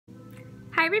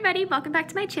Hi everybody, welcome back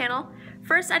to my channel.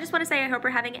 First, I just want to say I hope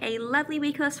you're having a lovely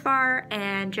week thus far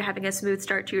and you're having a smooth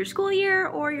start to your school year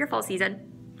or your fall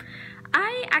season.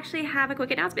 I actually have a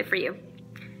quick announcement for you.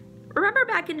 Remember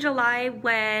back in July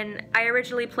when I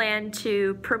originally planned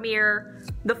to premiere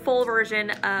the full version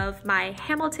of my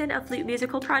Hamilton a Flute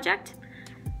Musical project?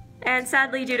 And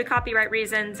sadly, due to copyright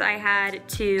reasons, I had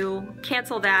to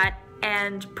cancel that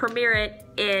and premiere it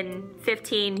in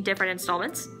 15 different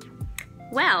installments.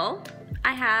 Well,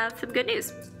 I have some good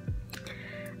news.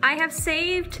 I have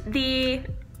saved the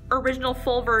original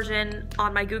full version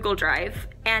on my Google Drive,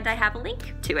 and I have a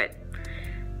link to it.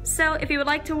 So if you would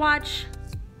like to watch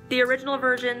the original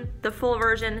version, the full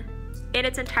version, in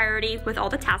its entirety with all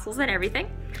the tassels and everything,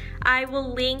 I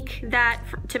will link that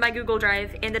to my Google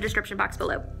Drive in the description box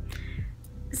below.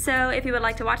 So if you would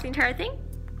like to watch the entire thing,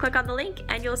 click on the link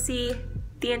and you'll see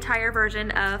the entire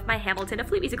version of my Hamilton a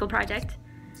Flute Musical project.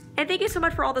 And thank you so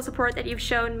much for all the support that you've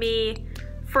shown me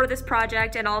for this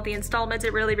project and all the installments.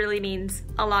 It really means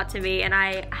a lot to me, and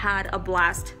I had a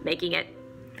blast making it.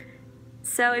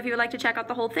 So if you would like to check out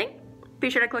the whole thing, be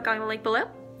sure to click on the link below.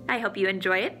 I hope you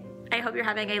enjoy it. I hope you're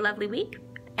having a lovely week,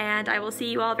 and I will see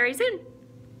you all very soon.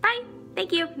 Bye.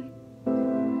 Thank you.